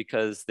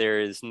because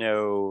there is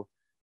no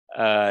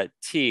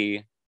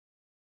T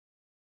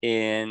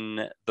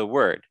in the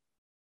word.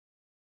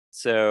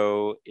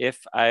 So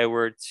if I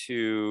were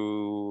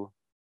to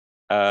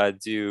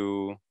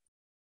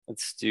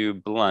let's do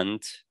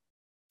blunt,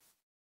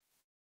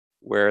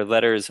 where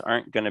letters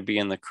aren't going to be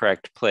in the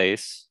correct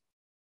place,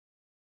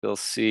 you'll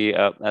see,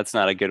 oh, that's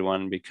not a good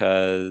one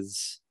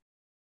because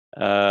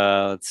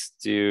let's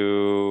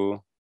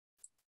do,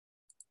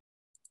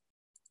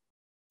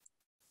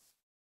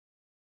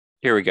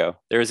 here we go.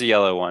 There's a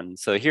yellow one.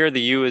 So here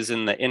the U is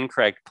in the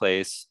incorrect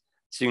place.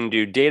 So you can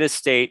do data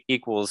state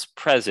equals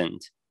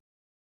present.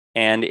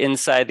 And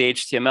inside the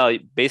HTML,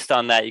 based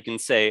on that, you can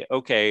say,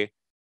 okay,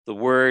 the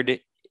word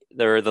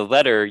or the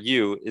letter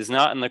U is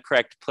not in the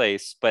correct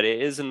place, but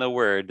it is in the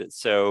word.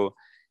 So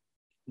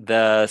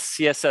the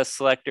CSS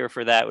selector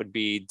for that would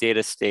be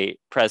data state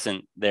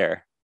present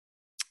there.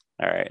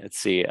 All right, let's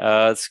see.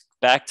 Let's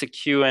back to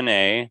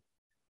Q&A.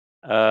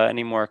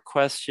 Any more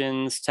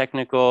questions,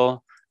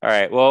 technical? All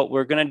right, well,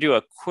 we're gonna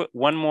do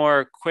one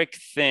more quick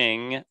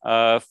thing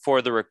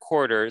for the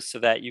recorder so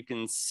that you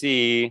can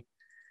see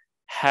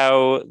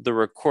how the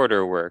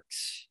recorder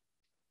works.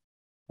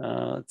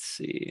 Let's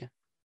see.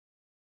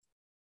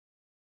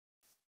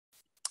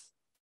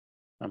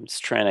 I'm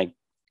just trying to,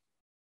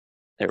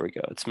 there we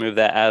go. Let's move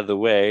that out of the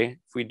way.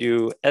 If we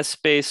do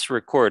SBase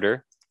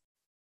recorder,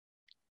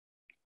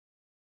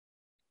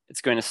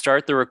 it's going to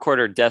start the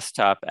recorder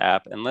desktop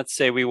app. And let's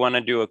say we want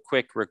to do a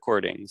quick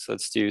recording. So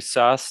let's do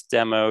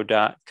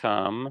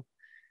saucedemo.com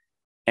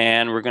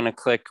and we're going to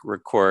click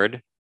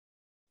record.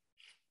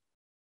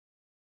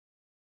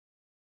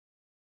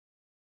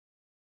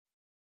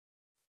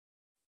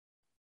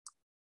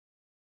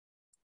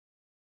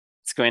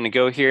 It's going to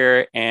go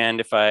here, and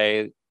if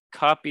I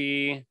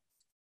copy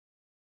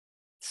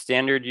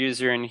standard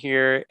user in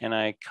here and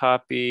I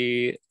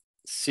copy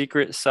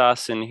secret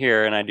sauce in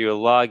here and I do a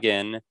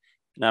login,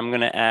 and I'm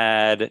going to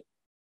add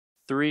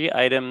 3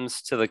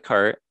 items to the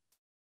cart.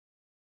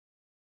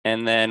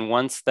 And then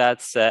once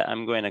that's set,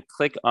 I'm going to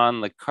click on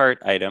the cart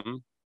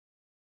item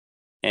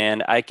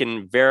and I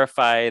can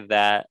verify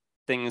that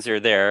things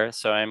are there.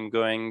 So I'm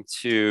going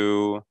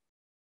to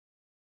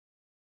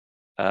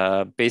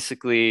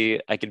basically,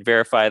 I could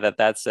verify that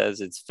that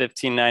says it's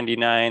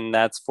 $15.99,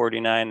 that's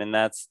 $49, and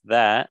that's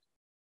that.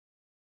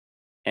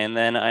 And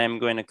then I am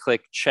going to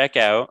click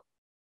checkout.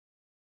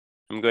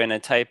 I'm going to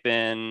type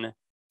in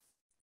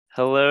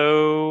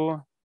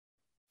hello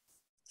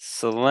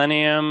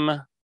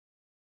Selenium,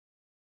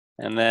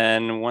 and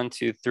then 1,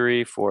 2,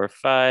 3, 4,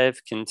 5,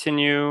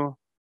 continue.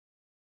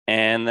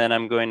 And then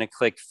I'm going to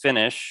click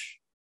finish.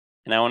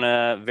 And I want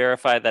to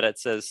verify that it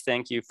says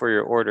thank you for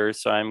your order.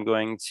 So I'm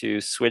going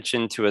to switch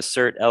into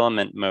assert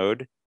element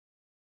mode.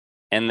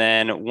 And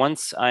then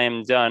once I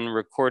am done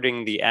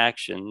recording the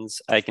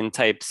actions, I can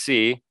type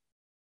C.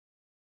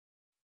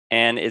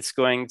 And it's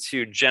going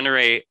to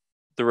generate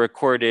the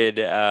recorded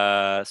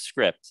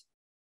script.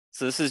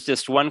 So this is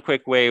just one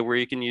quick way where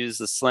you can use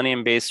the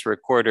SeleniumBase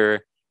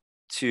recorder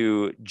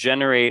to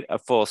generate a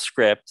full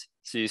script.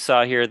 So you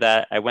saw here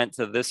that I went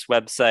to this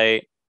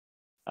website.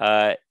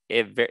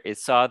 It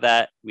saw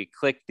that we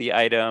clicked the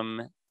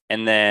item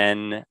and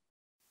then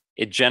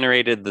it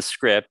generated the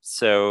script.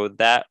 So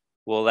that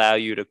will allow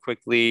you to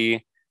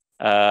quickly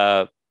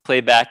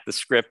play back the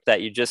script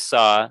that you just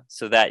saw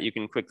so that you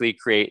can quickly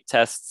create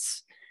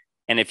tests.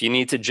 And if you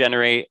need to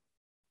generate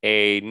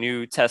a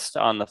new test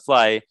on the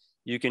fly,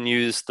 you can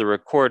use the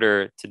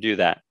recorder to do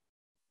that.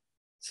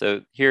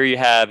 So here you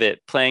have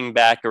it playing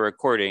back a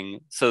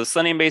recording. So the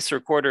SeleniumBase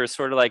recorder is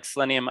sort of like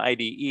Selenium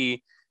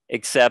IDE,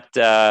 except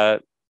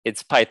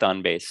it's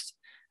Python based.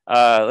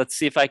 Let's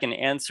see if I can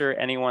answer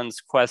anyone's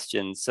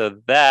questions.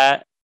 So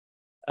that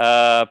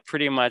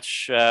pretty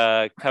much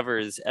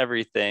covers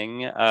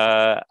everything.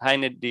 Hi,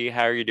 Nidhi,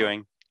 how are you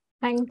doing?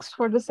 Thanks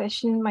for the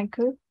session,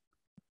 Michael.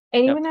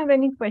 Anyone have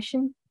any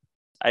question?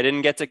 I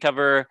didn't get to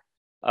cover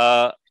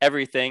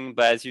everything,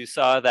 but as you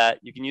saw that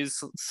you can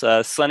use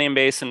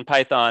SeleniumBase and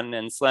Python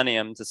and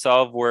Selenium to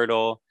solve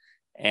Wordle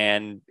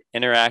and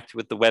interact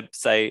with the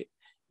website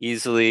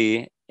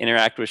easily,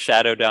 interact with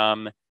Shadow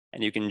DOM,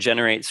 and you can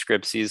generate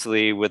scripts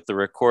easily with the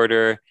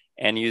recorder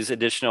and use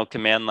additional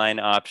command line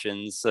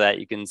options so that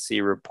you can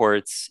see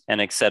reports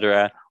and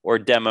etc. or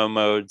demo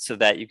mode so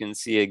that you can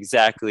see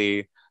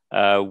exactly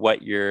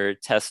what your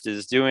test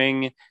is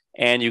doing.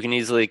 And you can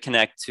easily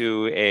connect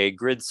to a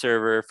grid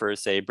server for,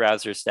 say,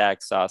 Browser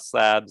Stack, Sauce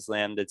Labs,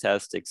 Lambda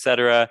Test,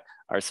 etc.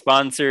 Our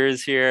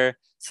sponsors here,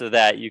 so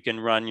that you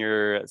can run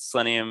your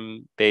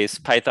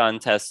Selenium-based Python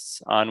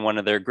tests on one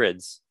of their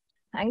grids.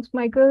 Thanks,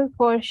 Michael,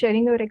 for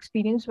sharing your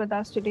experience with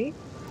us today.